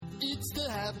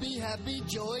the happy, happy,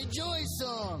 joy, joy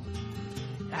song.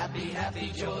 Happy,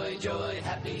 happy, joy, joy,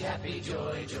 happy, happy,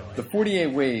 joy, joy. The 48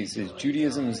 Ways is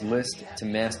Judaism's list to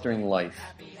mastering life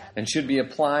and should be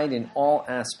applied in all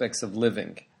aspects of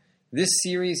living. This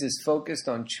series is focused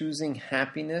on choosing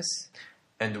happiness,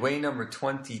 and way number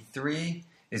 23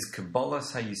 is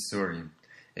Kabbalas HaYisurim,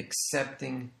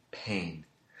 accepting pain.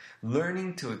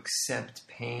 Learning to accept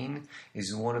pain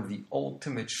is one of the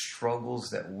ultimate struggles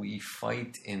that we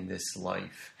fight in this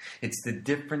life. It's the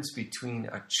difference between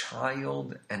a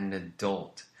child and an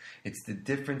adult. It's the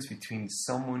difference between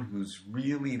someone who's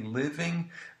really living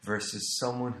versus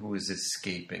someone who is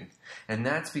escaping. And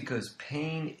that's because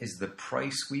pain is the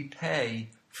price we pay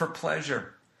for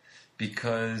pleasure.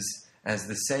 Because, as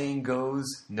the saying goes,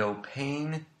 no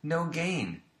pain, no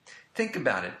gain. Think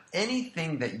about it.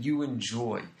 Anything that you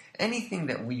enjoy, anything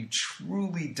that we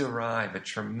truly derive a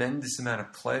tremendous amount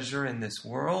of pleasure in this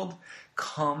world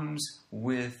comes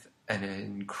with an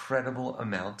incredible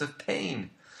amount of pain.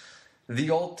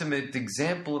 The ultimate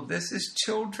example of this is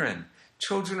children.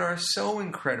 Children are so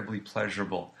incredibly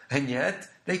pleasurable, and yet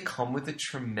they come with a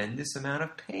tremendous amount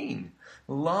of pain.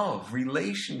 Love,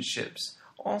 relationships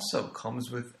also comes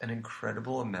with an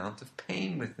incredible amount of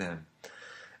pain with them.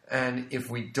 And if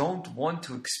we don't want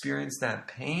to experience that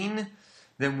pain,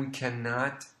 then we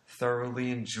cannot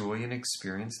thoroughly enjoy and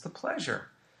experience the pleasure.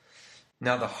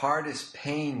 Now, the hardest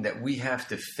pain that we have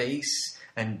to face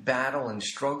and battle and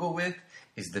struggle with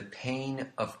is the pain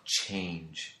of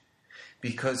change.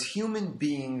 Because human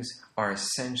beings are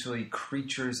essentially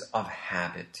creatures of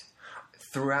habit.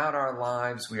 Throughout our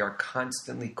lives, we are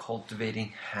constantly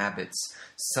cultivating habits,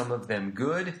 some of them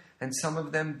good and some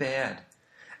of them bad.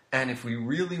 And if we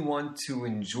really want to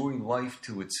enjoy life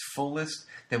to its fullest,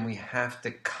 then we have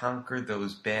to conquer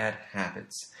those bad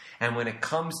habits. And when it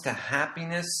comes to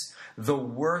happiness, the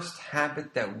worst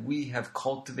habit that we have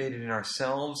cultivated in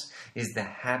ourselves is the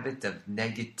habit of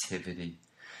negativity.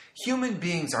 Human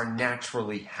beings are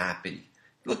naturally happy.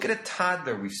 Look at a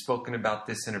toddler. We've spoken about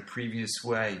this in a previous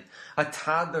way. A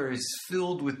toddler is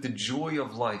filled with the joy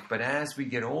of life, but as we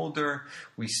get older,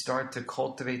 we start to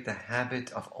cultivate the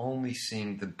habit of only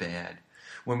seeing the bad.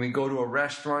 When we go to a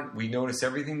restaurant, we notice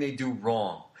everything they do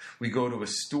wrong. We go to a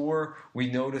store, we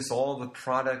notice all the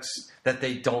products that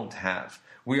they don't have.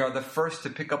 We are the first to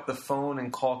pick up the phone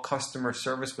and call customer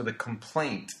service with a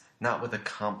complaint, not with a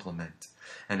compliment.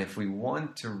 And if we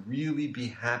want to really be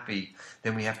happy,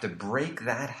 then we have to break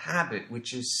that habit,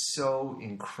 which is so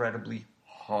incredibly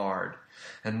hard.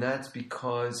 And that's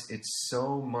because it's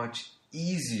so much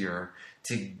easier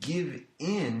to give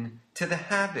in to the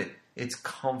habit. It's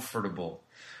comfortable.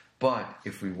 But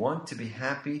if we want to be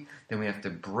happy, then we have to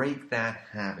break that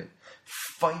habit.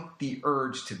 Fight the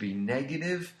urge to be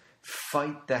negative.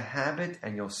 Fight the habit,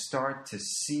 and you'll start to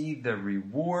see the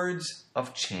rewards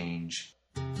of change.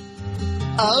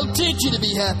 I'll teach you to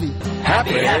be happy.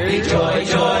 Happy, happy, joy,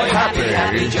 joy. Happy,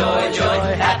 happy, joy,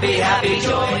 joy. Happy, happy,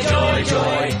 joy, joy,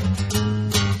 joy.